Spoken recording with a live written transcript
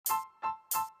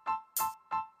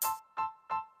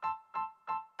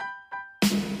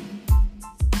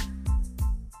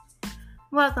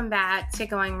Welcome back to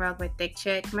Going Rogue with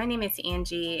ThickChick. My name is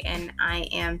Angie and I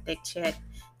am ThickChick.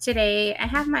 Today I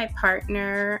have my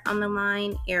partner on the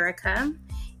line, Erica,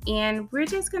 and we're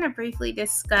just going to briefly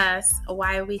discuss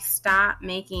why we stop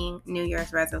making New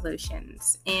Year's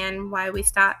resolutions and why we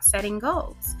stop setting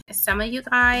goals. Some of you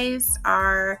guys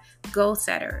are goal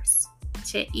setters,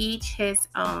 to each his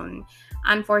own.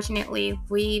 Unfortunately,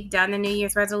 we've done the New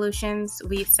Year's resolutions,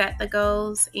 we've set the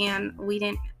goals, and we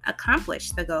didn't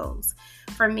accomplish the goals.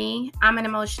 For me, I'm an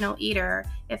emotional eater.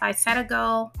 If I set a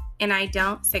goal and I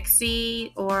don't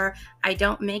succeed or I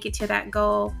don't make it to that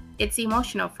goal, it's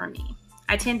emotional for me.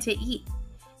 I tend to eat.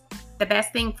 The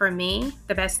best thing for me,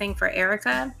 the best thing for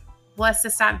Erica, was to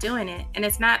stop doing it. And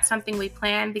it's not something we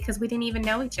planned because we didn't even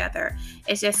know each other.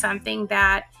 It's just something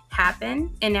that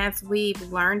happened. And as we've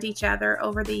learned each other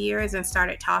over the years and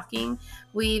started talking,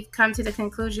 we've come to the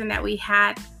conclusion that we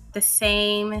had the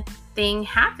same thing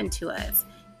happen to us.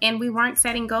 And we weren't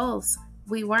setting goals.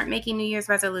 We weren't making New Year's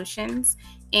resolutions.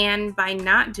 And by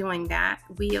not doing that,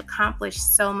 we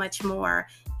accomplished so much more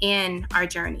in our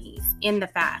journeys, in the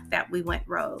fact that we went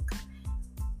rogue.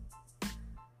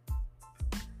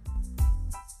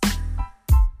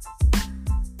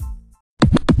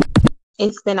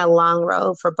 It's been a long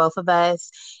road for both of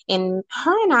us. And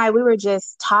her and I, we were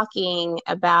just talking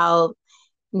about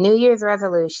New Year's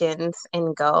resolutions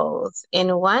and goals.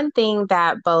 And one thing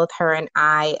that both her and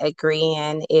I agree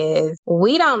in is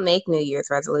we don't make New Year's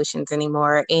resolutions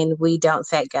anymore and we don't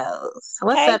set goals.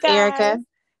 What's up, guys. Erica?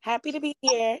 Happy to be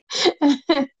here.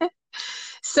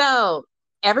 So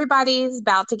everybody's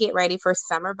about to get ready for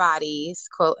summer bodies,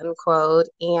 quote unquote.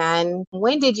 And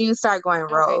when did you start going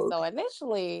rogue? Okay, so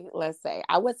initially,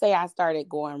 I would say I started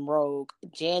going rogue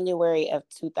January of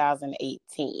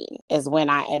 2018 is when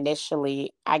I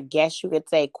initially, I guess you could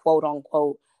say, quote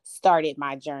unquote, started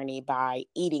my journey by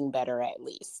eating better at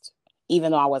least,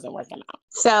 even though I wasn't working out.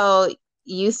 So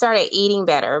you started eating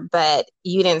better, but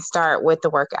you didn't start with the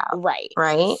workout. Right.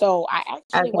 So I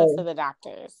actually went to the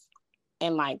doctors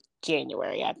in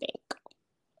January, I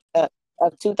think,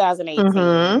 of 2018.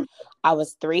 Mm-hmm. I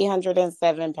was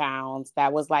 307 pounds.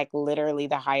 That was literally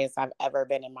the highest I've ever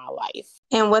been in my life.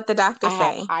 And what the doctor say?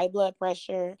 I had high blood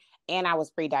pressure and I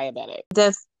was pre-diabetic.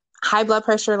 Does high blood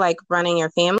pressure run in your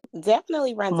family?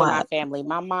 Definitely runs in my family.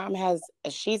 My mom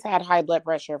she's had high blood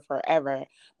pressure forever,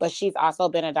 but she's also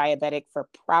been a diabetic for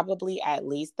probably at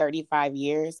least 35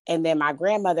 years. And then my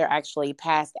grandmother actually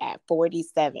passed at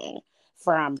 47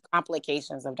 from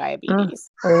complications of diabetes.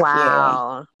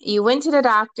 Wow. Yeah. You went to the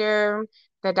doctor.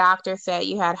 The doctor said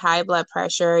you had high blood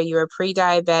pressure. You were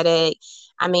pre-diabetic.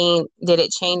 I mean, did it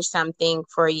change something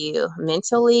for you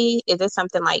mentally? Is it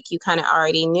something you kind of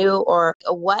already knew, or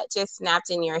what just snapped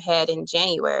in your head in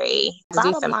January?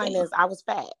 Bottom line is I was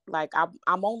fat.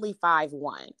 I'm only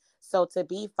 5'1". So to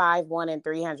be 5'1" and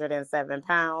 307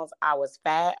 pounds, I was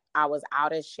fat. I was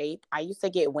out of shape. I used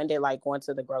to get winded going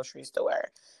to the grocery store.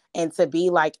 And to be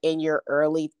in your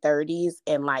early 30s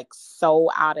and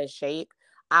so out of shape,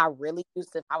 I really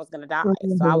used to, I was going to die.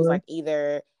 Mm-hmm. So I was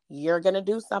either you're going to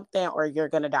do something or you're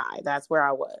going to die. That's where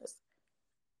I was.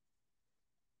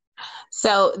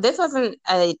 So this wasn't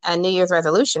a New Year's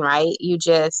resolution, right? You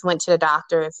just went to the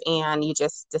doctors and you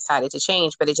just decided to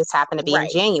change, but it just happened to be in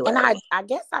January. And I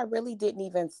guess I really didn't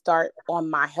even start on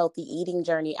my healthy eating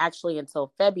journey actually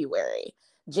until February.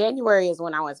 January is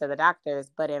when I went to the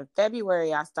doctors, but in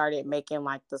February, I started making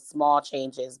the small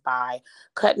changes by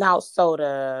cutting out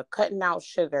soda, cutting out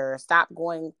sugar, stop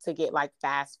going to get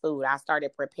fast food. I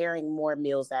started preparing more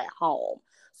meals at home.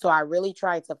 So I really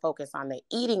tried to focus on the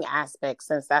eating aspect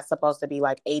since that's supposed to be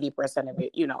 80% of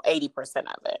it, 80%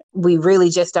 of it. We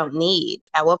really just don't need.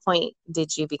 At what point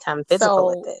did you become physical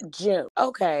with it? June.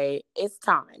 Okay, it's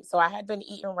time. So I had been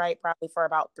eating right probably for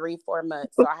about 3-4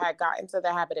 months. So I had gotten to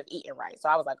the habit of eating right. So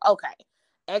I was okay,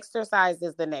 exercise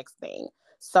is the next thing.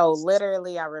 So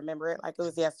literally, I remember it like it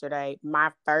was yesterday.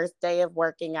 My first day of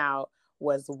working out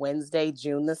was Wednesday,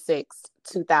 June the 6th,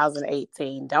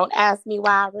 2018. Don't ask me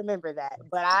why I remember that,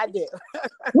 but I do.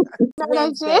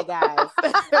 Wednesday, guys.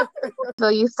 So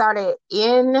you started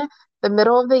in the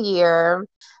middle of the year.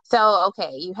 So,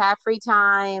 okay, you have free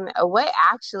time. What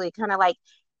actually kind of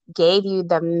gave you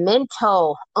the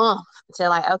mental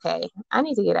to okay, I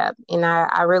need to get up and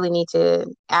I really need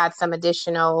to add some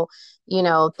additional,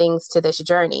 things to this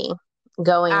journey?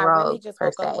 Going rogue, I really just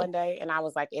woke up one day and I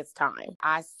was it's time.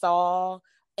 I saw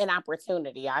an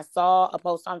opportunity. I saw a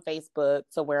post on Facebook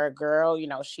to where a girl,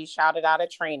 she shouted out a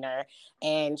trainer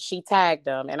and she tagged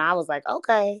them. And I was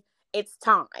okay, it's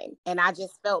time. And I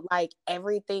just felt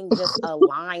everything just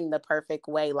aligned the perfect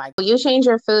way. You change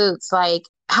your foods.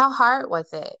 How hard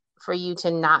was it for you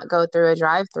to not go through a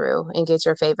drive-through and get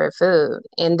your favorite food?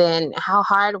 And then how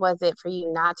hard was it for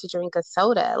you not to drink a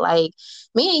soda? Like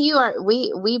me and you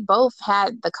we both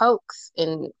had the Cokes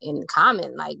in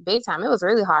common, like big time. It was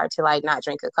really hard to like not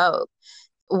drink a Coke.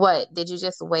 What, did you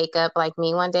just wake up like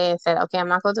me one day and said, okay, I'm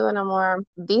not gonna do it no more?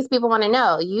 These people want to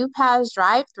know. You pass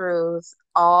drive-throughs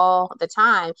all the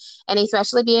time, and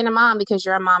especially being a mom, because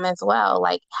you're a mom as well.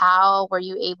 Like, how were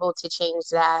you able to change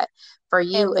that for And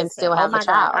you and listen, still oh have a my God,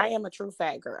 child? I am a true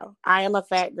fat girl. I am a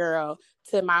fat girl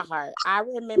to my heart. I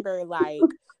remember like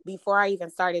before I even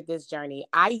started this journey,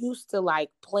 I used to like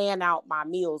plan out my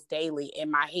meals daily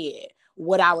in my head,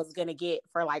 what I was going to get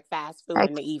for like fast food I,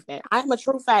 in the evening. I'm a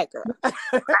true fat girl.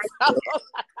 so,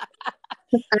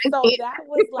 I so can't. that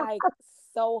was like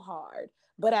so hard.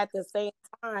 But at the same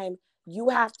time, you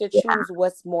have to Yeah. choose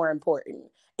what's more important.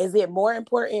 Is it more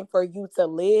important for you to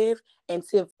live and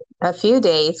to A few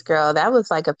days, girl. That was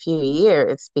like a few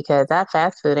years, because that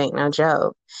fast food ain't no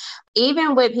joke.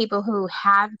 Even with people who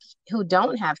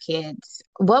don't have kids,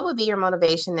 what would be your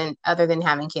motivation then other than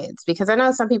having kids? Because I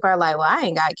know some people are like, well, I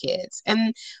ain't got kids.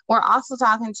 And we're also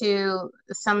talking to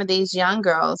some of these young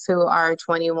girls who are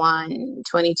 21,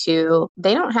 22.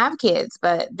 They don't have kids,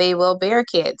 but they will bear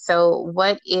kids. So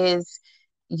what is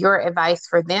your advice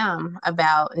for them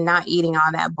about not eating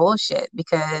all that bullshit?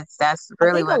 Because that's I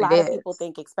really think a what it lot of people is.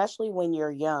 think, especially when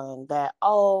you're young, that,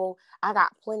 oh, I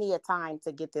got plenty of time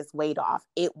to get this weight off.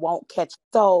 It won't catch.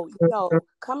 So, Mhm.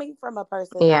 coming from a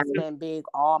person Yeah. that's been big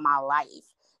all my life,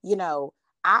 you know,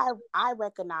 I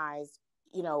recognize,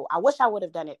 I wish I would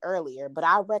have done it earlier, but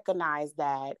I recognize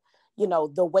that,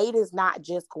 the weight is not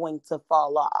just going to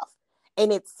fall off.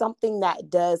 And it's something that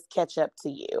does catch up to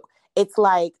you. It's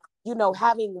like,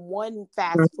 having one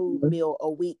fast food Mhm. meal a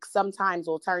week sometimes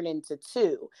will turn into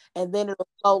two, and then it'll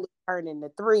slowly turn into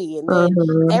three. And then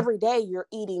Mhm. every day you're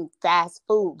eating fast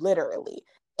food, literally.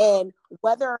 And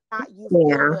whether or not you feel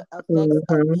Yeah. the effects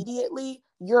Mhm. immediately,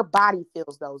 your body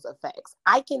feels those effects.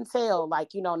 I can tell, like,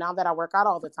 now that I work out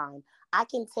all the time, I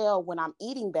can tell when I'm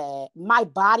eating bad, my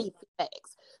body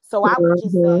affects. So I would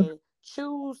just Mhm. say,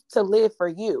 choose to live for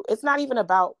you. It's not even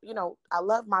about, I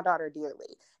love my daughter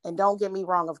dearly. And don't get me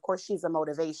wrong, of course, she's a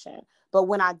motivation. But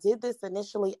when I did this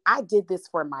initially, I did this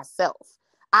for myself.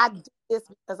 I did this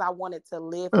because I wanted to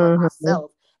live for Mhm.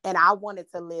 myself, and I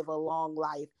wanted to live a long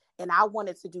life. And I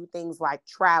wanted to do things like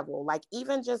travel, like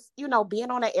even just,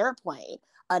 being on an airplane.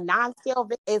 A non-scale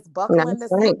is buckling That's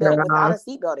the right, seatbelt without girl. a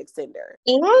seatbelt extender.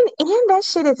 And that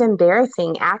shit is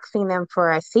embarrassing, asking them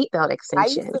for a seatbelt I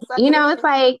used extension. to suck it It's in.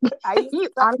 like I used you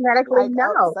to suck it in, automatically like,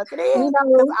 know. suck it You in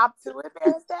because know, I'm too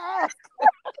embarrassed to ask.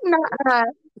 nah,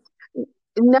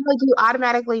 no, you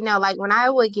automatically know. Like when I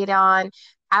would get on,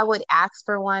 I would ask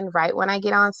for one right when I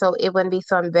get on, so it wouldn't be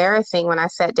so embarrassing when I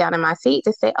sat down in my seat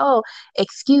to say, "Oh,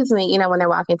 excuse me," when they're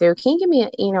walking through, "Can you give me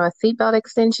a seatbelt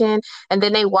extension?" And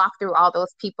then they walk through all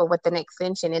those people with an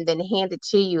extension and then hand it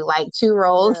to you like two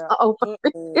rows Girl, over.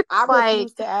 I It's like,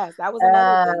 refused to ask. That was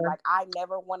another uh, thing. Like I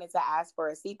never wanted to ask for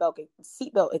a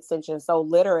seatbelt extension. So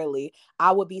literally,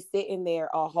 I would be sitting there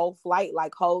a whole flight,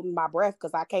 like holding my breath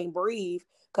because I can't breathe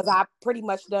because I pretty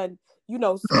much done,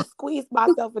 squeezed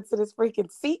myself into this freaking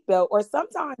seatbelt. Or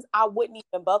sometimes I wouldn't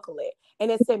even buckle it,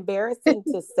 and it's embarrassing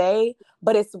to say,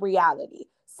 but it's reality.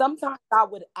 Sometimes I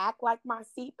would act like my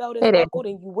seatbelt is it is. buckled,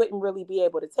 and you wouldn't really be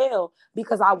able to tell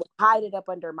because I would hide it up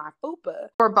under my fupa.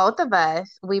 For both of us,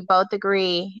 we both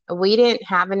agree we didn't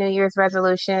have a New Year's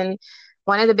resolution.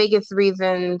 One of the biggest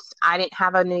reasons I didn't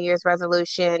have a New Year's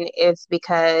resolution is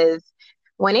because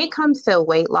when it comes to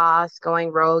weight loss,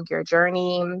 going rogue, your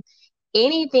journey,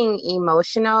 anything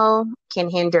emotional can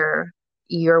hinder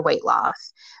your weight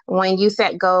loss. When you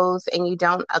set goals and you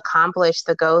don't accomplish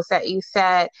the goals that you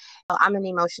set, I'm an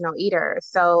emotional eater.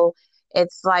 So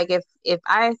it's like if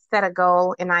I set a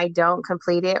goal and I don't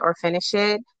complete it or finish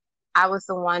it, I was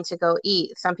the one to go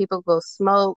eat. Some people go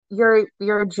smoke.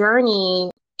 Your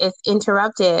journey is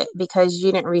interrupted because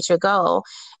you didn't reach a goal.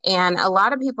 And a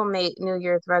lot of people make New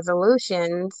Year's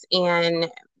resolutions, and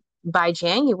by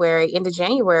January, into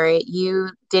January, you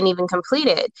didn't even complete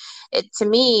it. To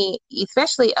me,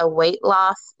 especially a weight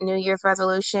loss New Year's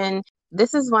resolution,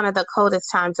 this is one of the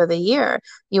coldest times of the year.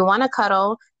 You want to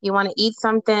cuddle, you want to eat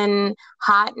something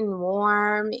hot and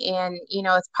warm, and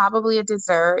it's probably a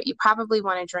dessert. You probably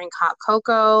want to drink hot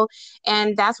cocoa,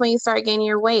 and that's when you start gaining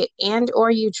your weight, and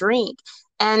or you drink.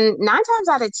 And 9 times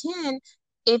out of 10,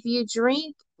 if you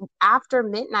drink after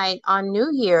midnight on New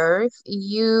Year's,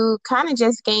 you kind of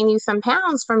just gain you some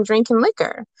pounds from drinking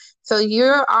liquor. So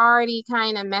you're already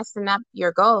kind of messing up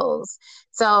your goals.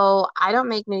 So I don't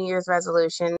make New Year's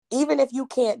resolutions. Even if you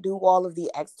can't do all of the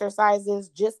exercises,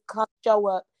 just come show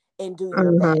up and do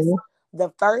your best. Mm-hmm.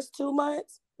 The first 2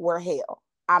 months were hell.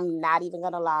 I'm not even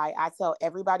going to lie. I tell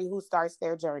everybody who starts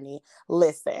their journey,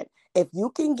 listen, if you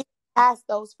can get past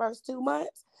those first 2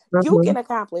 months, you Mm-hmm. can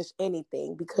accomplish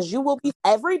anything, because you will be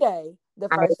every day the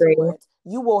I first two agree. months.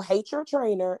 You will hate your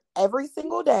trainer every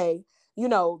single day,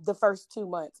 the first 2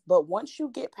 months. But once you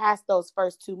get past those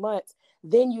first 2 months,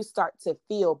 then you start to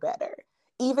feel better.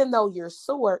 Even though you're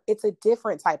sore, it's a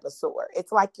different type of sore.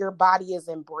 It's like your body is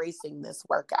embracing this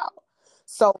workout.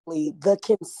 So the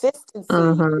consistency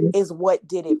Mm-hmm. is what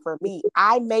did it for me.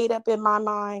 I made up in my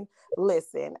mind,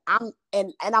 listen, I'm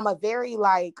a very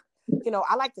I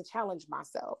like to challenge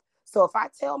myself. So if I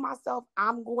tell myself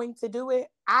I'm going to do it,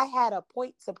 I had a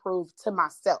point to prove to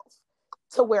myself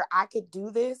to where I could do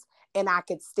this and I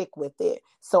could stick with it.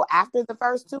 So after the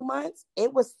first 2 months,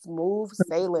 it was smooth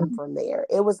sailing from there.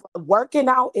 It was working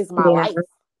out is my Yeah.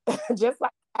 life. Just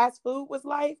like fast food was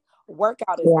life,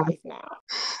 workout is Yeah. life now.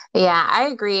 Yeah, I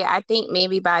agree. I think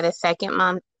maybe by the second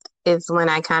month is when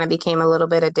I kind of became a little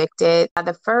bit addicted.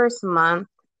 The first month,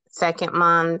 second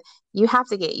month, you have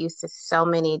to get used to so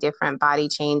many different body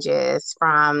changes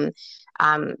from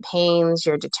pains,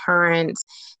 your deterrents,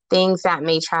 things that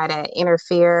may try to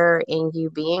interfere in you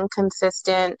being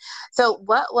consistent. So,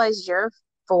 what was your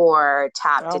four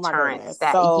top Oh my deterrents goodness.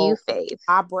 that you So faced?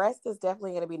 my breast is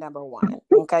definitely going to be number one.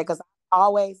 Okay. Because I've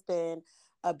always been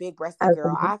a big breasted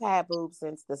girl. Okay. I've had boobs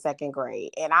since the second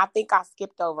grade. And I think I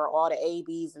skipped over all the A,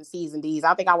 B's, and C's and D's.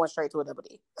 I think I went straight to a double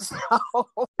D. So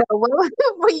So,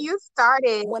 when you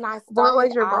started, when I what started,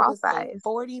 was your I bra was a size?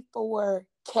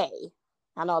 44K.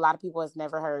 I know a lot of people has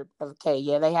never heard of K.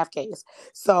 Yeah, they have Ks.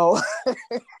 So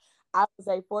I was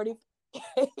a 40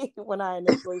 when I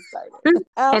initially started.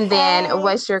 And then Okay.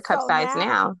 what's your cup So size now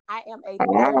now? I am a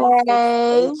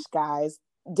Hey, 36H, guys,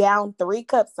 down 3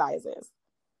 cup sizes.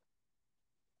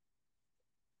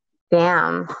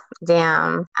 damn,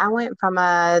 damn. I went from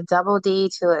a double D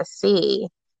to a C.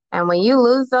 And when you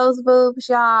lose those boobs,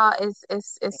 y'all, it's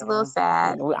a little Yeah.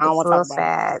 sad. I don't It's want a to talk little about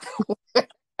it.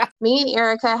 sad. Me and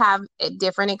Erica have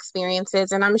different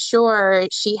experiences, and I'm sure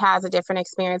she has a different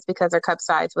experience because her cup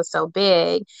size was so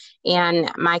big,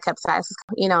 and my cup size is,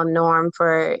 norm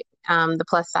for the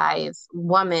plus size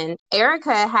woman.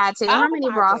 Erica had to. Oh How many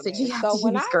my bras did you goodness. have So to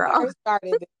when use, I girl? first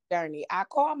started this journey, I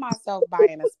called myself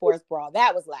buying a sports bra.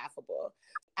 That was laughable.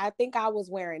 I think I was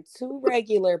wearing 2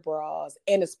 regular bras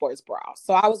and a sports bra.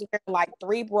 So I was wearing like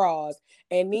 3 bras,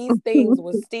 and these things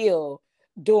was still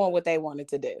doing what they wanted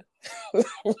to do.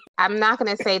 I'm not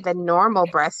going to say the normal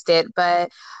breasted, but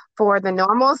for the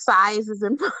normal sizes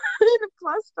and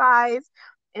plus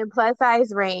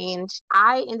size range,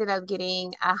 I ended up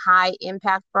getting a high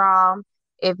impact bra.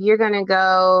 If you're going to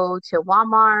go to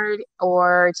Walmart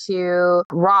or to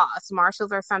Ross,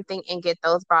 Marshalls or something and get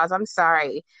those bras, I'm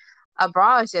sorry, a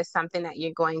bra is just something that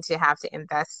you're going to have to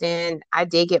invest in. I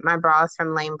did get my bras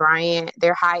from Lane Bryant.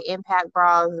 Their high impact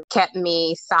bras kept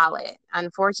me solid.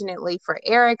 Unfortunately for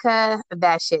Erica,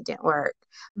 that shit didn't work.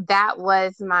 That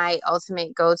was my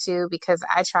ultimate go-to because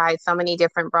I tried so many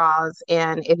different bras.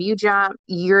 And if you jump,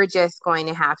 you're just going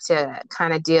to have to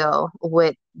kind of deal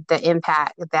with the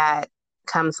impact that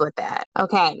comes with that.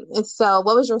 Okay. So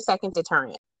what was your second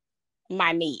deterrent?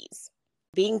 My knees.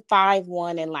 Being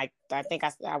 5'1" and I think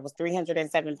I was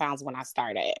 307 pounds when I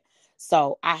started.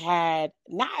 So I had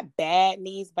not bad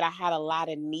knees, but I had a lot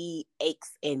of knee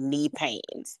aches and knee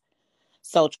pains.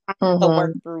 So trying to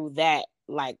work Mm-hmm. through that,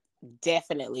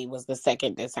 definitely was the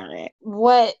second deterrent.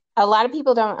 What a lot of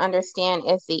people don't understand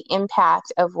is the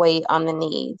impact of weight on the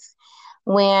knees.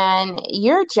 When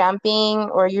you're jumping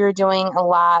or you're doing a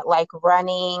lot like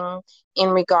running in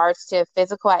regards to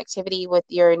physical activity with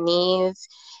your knees,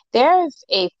 there's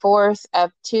a force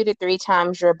of 2 to 3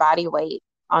 times your body weight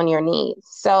on your knees.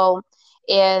 So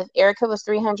if Erica was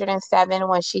 307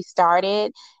 when she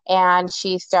started and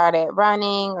she started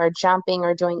running or jumping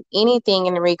or doing anything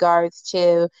in regards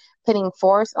to putting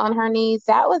force on her knees,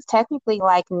 that was technically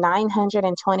like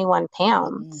 921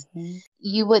 pounds. Mm-hmm.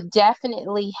 You would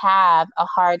definitely have a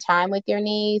hard time with your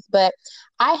knees, but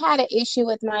I had an issue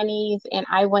with my knees and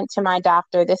I went to my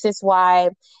doctor. This is why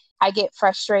I get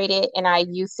frustrated, and I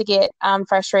used to get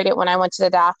frustrated when I went to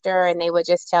the doctor and they would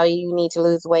just tell you need to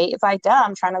lose weight. It's like, duh,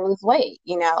 I'm trying to lose weight,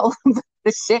 the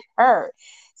shit hurt.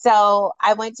 So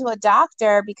I went to a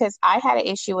doctor because I had an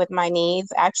issue with my knees,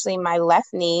 actually my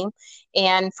left knee.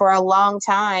 And for a long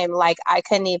time, like I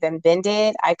couldn't even bend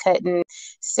it. I couldn't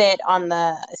sit on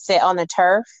the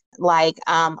turf, like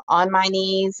on my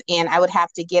knees, and I would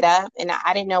have to get up and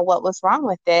I didn't know what was wrong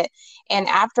with it. And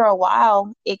after a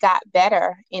while, it got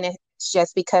better. And it's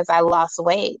just because I lost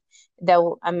weight.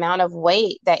 the amount of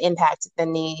weight that impacted the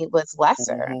knee was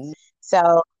lesser. Mm-hmm.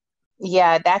 So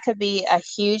yeah, that could be a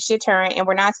huge deterrent. And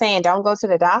we're not saying don't go to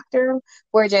the doctor.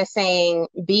 We're just saying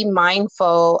be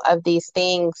mindful of these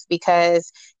things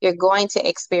because you're going to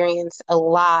experience a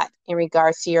lot in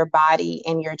regards to your body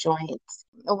and your joints.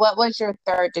 What was your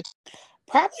third deterrent?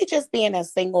 Probably just being a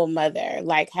single mother,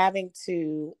 like having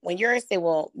to, when you're a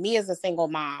single, me as a single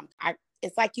mom,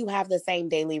 it's like you have the same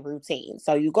daily routine.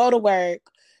 So you go to work,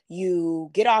 you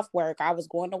get off work. I was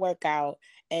going to work out.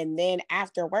 And then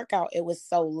after workout, it was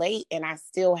so late and I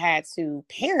still had to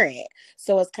parent.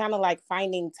 So it's kind of like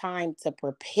finding time to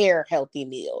prepare healthy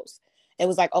meals. It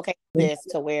was like, okay, this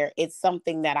to where it's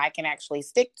something that I can actually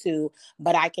stick to,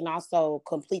 but I can also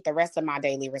complete the rest of my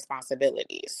daily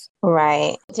responsibilities.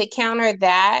 Right. To counter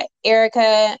that,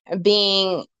 Erica,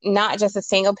 being not just a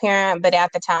single parent, but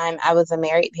at the time I was a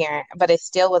married parent, but it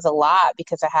still was a lot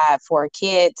because I had 4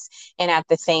 kids. And at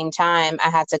the same time,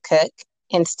 I had to cook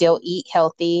and still eat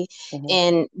healthy. Mm-hmm.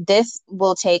 And this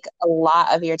will take a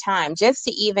lot of your time just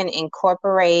to even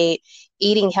incorporate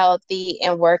eating healthy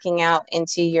and working out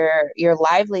into your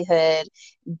livelihood.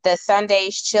 The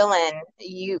Sundays chilling,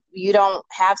 you don't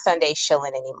have Sundays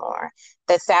chilling anymore.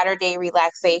 The Saturday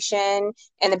relaxation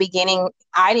in the beginning,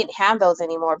 I didn't have those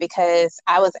anymore because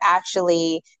I was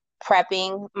actually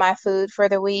prepping my food for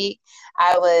the week.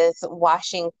 I was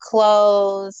washing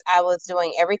clothes. I was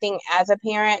doing everything as a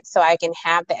parent so I can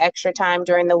have the extra time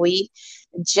during the week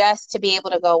just to be able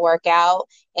to go work out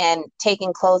and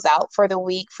taking clothes out for the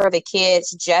week for the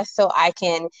kids just so I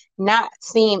can not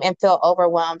seem and feel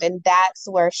overwhelmed. And that's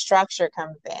where structure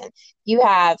comes in. You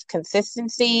have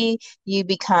consistency, you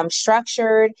become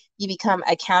structured, you become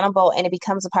accountable, and it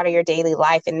becomes a part of your daily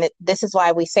life. And this is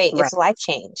why we say Right. it's life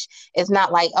change. It's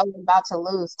not like, oh, you're about to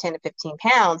lose 10 to 15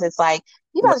 pounds. It's like,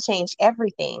 you got to change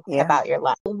everything about your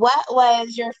life. What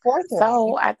was your fourth one?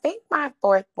 So I think my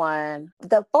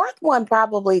the fourth one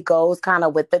probably goes kind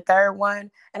of with the third one.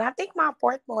 And I think my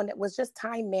fourth one, it was just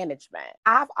time management.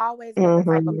 I've always been the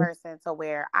type of person to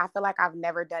where I feel like I've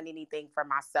never done anything for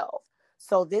myself.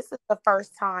 So this is the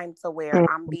first time to where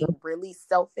I'm being really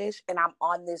selfish and I'm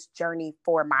on this journey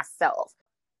for myself.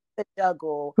 To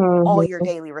juggle all your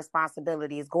daily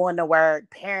responsibilities, going to work,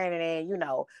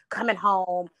 parenting, coming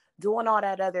home, doing all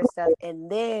that other stuff,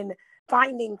 and then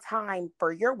finding time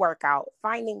for your workout,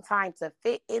 finding time to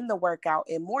fit in the workout,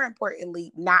 and more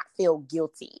importantly, not feel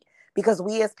guilty. Because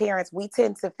we as parents, we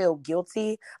tend to feel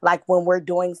guilty, like when we're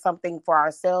doing something for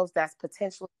ourselves that's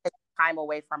potentially taking time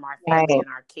away from our family and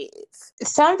our kids.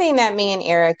 Something that me and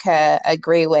Erica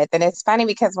agree with, and it's funny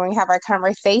because when we have our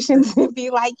conversations, it'd be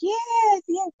like, yes,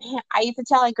 yes. I used to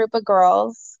tell a group of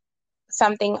girls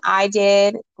something I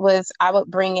did was I would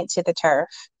bring it to the turf.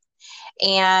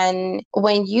 And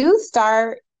when you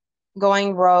start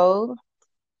going rogue,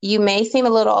 you may seem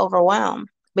a little overwhelmed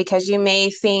because you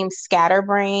may seem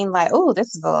scatterbrained, like, oh,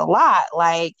 this is a lot.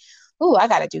 Like, oh, I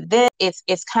got to do this.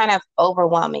 It's kind of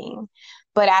overwhelming.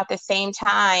 But at the same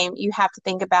time, you have to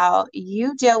think about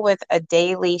you deal with a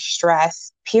daily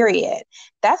stress, period.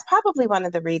 That's probably one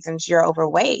of the reasons you're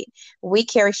overweight. We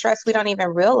carry stress we don't even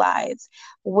realize.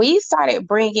 We started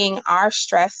bringing our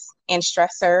stress and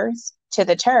stressors to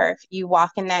the turf. You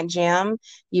walk in that gym,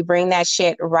 you bring that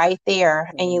shit right there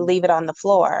and you leave it on the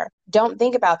floor. Don't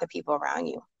think about the people around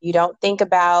you. You don't think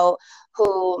about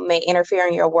who may interfere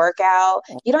in your workout.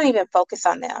 You don't even focus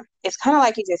on them. It's kind of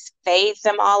like you just phase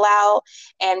them all out.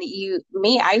 And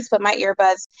I used to put my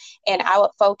earbuds and I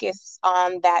would focus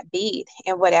on that beat.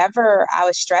 And whatever I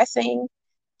was stressing,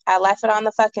 I left it on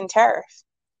the fucking turf.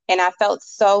 And I felt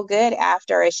so good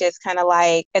after. It's just kind of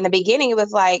like in the beginning, it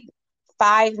was like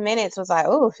 5 minutes was like,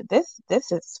 oh, this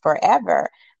is forever.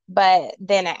 But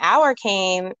then an hour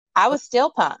came, I was still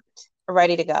pumped,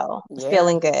 ready to go,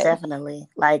 feeling good. Definitely.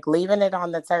 Like leaving it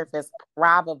on the turf is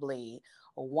probably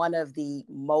one of the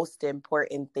most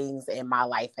important things in my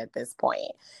life at this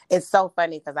point. It's so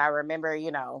funny because I remember,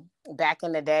 back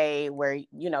in the day where,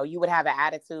 you would have an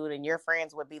attitude and your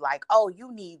friends would be like, oh,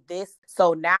 you need this.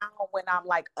 So now when I'm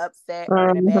like upset or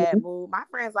in a bad mood, my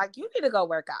friends like, you need to go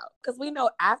work out. Because we know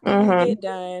after you get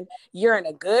done, you're in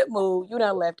a good mood. You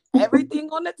done left everything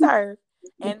on the turf.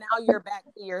 And now you're back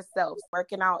to yourself.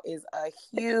 Working out is a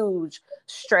huge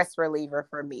stress reliever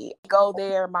for me. Go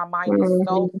there, my mind is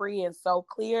so free and so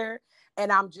clear,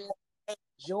 and I'm just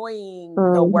enjoying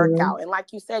the workout. And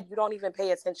like you said, you don't even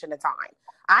pay attention to time.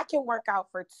 I can work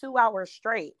out for 2 hours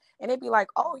straight, and it'd be like,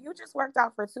 "Oh, you just worked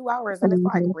out for 2 hours," and it's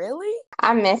like, really?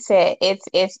 I miss it.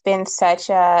 It's been such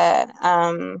a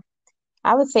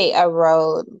I would say a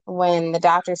road when the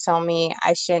doctors told me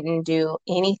I shouldn't do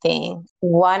anything.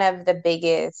 One of the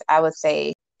biggest, I would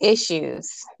say, issues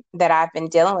that I've been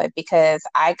dealing with because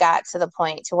I got to the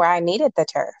point to where I needed the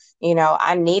turf.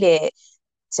 I needed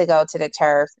to go to the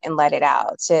turf and let it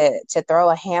out, to throw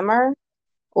a hammer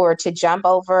or to jump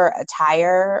over a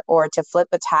tire or to flip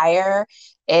a tire.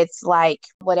 It's like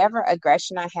whatever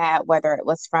aggression I had, whether it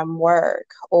was from work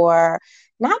or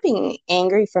not being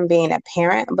angry from being a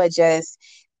parent, but just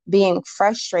being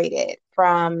frustrated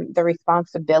from the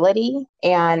responsibility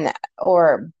and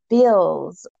or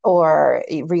bills or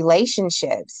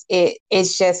relationships.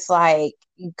 It's just like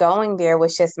going there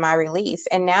was just my release.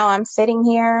 And now I'm sitting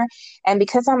here, and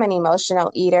because I'm an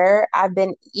emotional eater, I've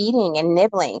been eating and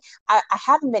nibbling. I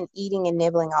haven't been eating and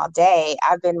nibbling all day.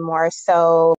 I've been more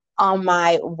so on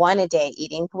my one a day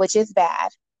eating, which is bad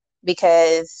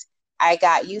because I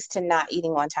got used to not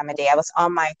eating one time a day. I was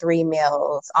on my 3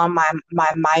 meals, on my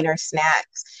minor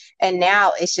snacks. And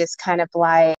now it's just kind of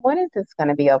like, when is this going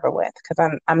to be over with?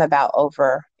 Because I'm about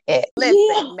over it.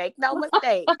 Listen, make no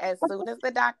mistake. As soon as the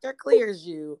doctor clears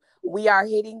you, we are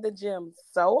hitting the gym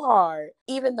so hard.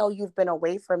 Even though you've been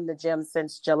away from the gym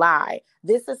since July,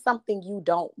 this is something you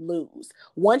don't lose.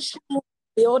 Once you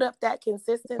build up that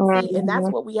consistency, and that's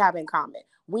what we have in common.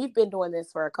 We've been doing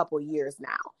this for a couple years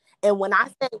now. And when I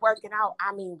say working out,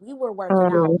 I mean, we were working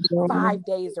out 5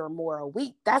 days or more a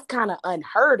week. That's kind of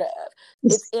unheard of.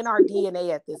 It's in our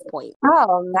DNA at this point.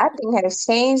 Oh, nothing has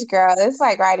changed, girl. It's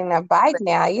like riding a bike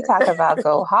now. You talk about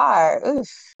go hard. Oof.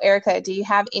 Erica, do you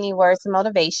have any words of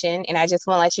motivation? And I just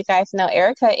want to let you guys know,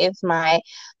 Erica is my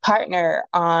partner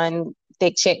on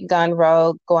Thick Chick Gone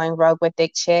Rogue, Going Rogue with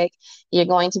Thick Chick. You're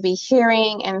going to be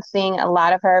hearing and seeing a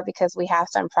lot of her because we have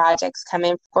some projects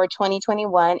coming for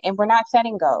 2021, and we're not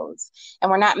setting goals and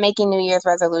we're not making New Year's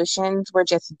resolutions. We're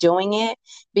just doing it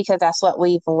because that's what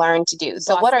we've learned to do.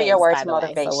 So what are your words of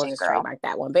motivation, so we'll just girl? trademark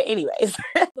that one. But anyways,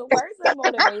 the words of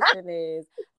motivation is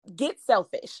get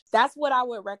selfish. That's what I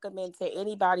would recommend to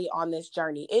anybody on this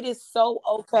journey. It is so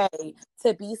okay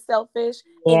to be selfish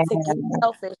and to get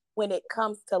selfish when it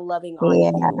comes to loving on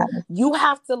you. You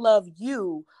have to love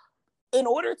you. In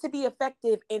order to be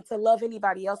effective and to love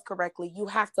anybody else correctly, you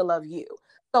have to love you.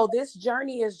 So this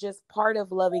journey is just part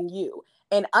of loving you.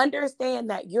 And understand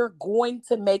that you're going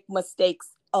to make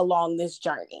mistakes along this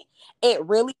journey. It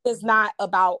really is not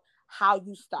about how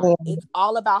you start. It's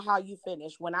all about how you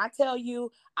finish. When I tell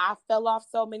you I fell off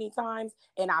so many times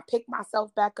and I picked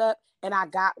myself back up and I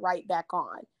got right back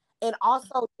on. And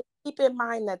also keep in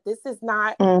mind that this is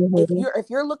not, if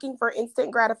you're looking for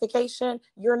instant gratification,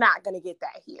 you're not going to get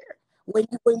that here. When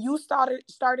you start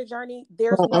a journey,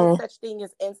 there's no such thing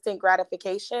as instant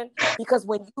gratification, because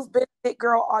when you've been a fit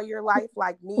girl all your life,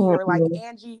 like me or like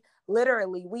Angie,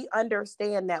 literally, we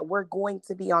understand that we're going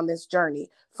to be on this journey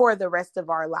for the rest of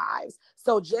our lives.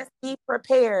 So just be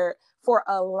prepared for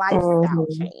a lifestyle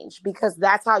change, because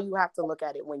that's how you have to look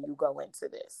at it when you go into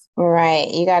this. Right.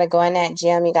 You got to go in that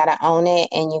gym, you got to own it,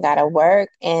 and you got to work,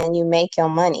 and you make your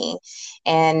money.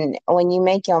 And when you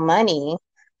make your money,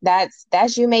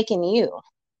 that's you making you.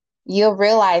 You'll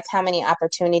realize how many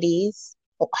opportunities,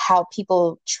 how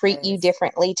people treat you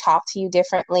differently, talk to you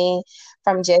differently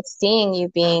from just seeing you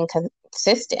being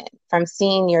consistent, from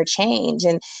seeing your change.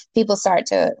 And people start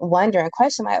to wonder and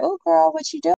question, like, oh, girl,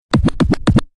 what you doing?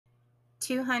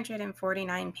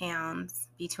 249 pounds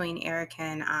between Erica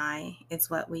and I is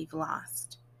what we've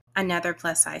lost. Another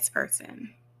plus size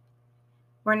person.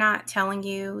 We're not telling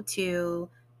you to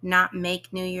not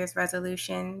make New Year's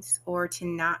resolutions or to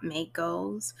not make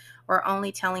goals. We're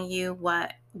only telling you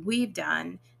what we've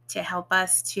done to help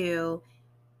us to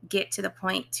get to the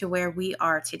point to where we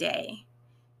are today.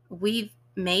 We've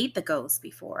made the goals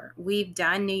before. We've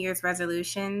done New Year's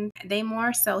resolutions. They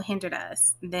more so hindered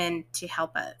us than to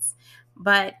help us.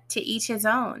 But to each his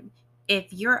own.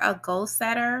 If you're a goal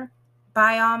setter,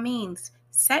 by all means,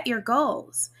 set your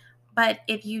goals. But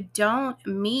if you don't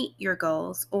meet your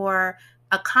goals or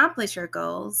accomplish your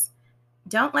goals,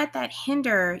 don't let that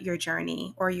hinder your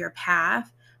journey or your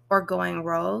path or going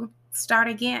rogue. Start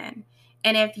again.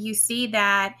 And if you see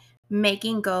that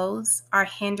making goals are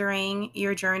hindering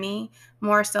your journey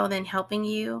more so than helping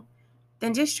you,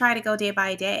 then just try to go day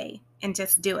by day and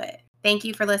just do it. Thank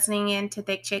you for listening in to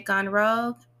Thick Chick Gone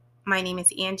Rogue. My name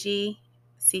is Angie.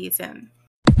 See you soon.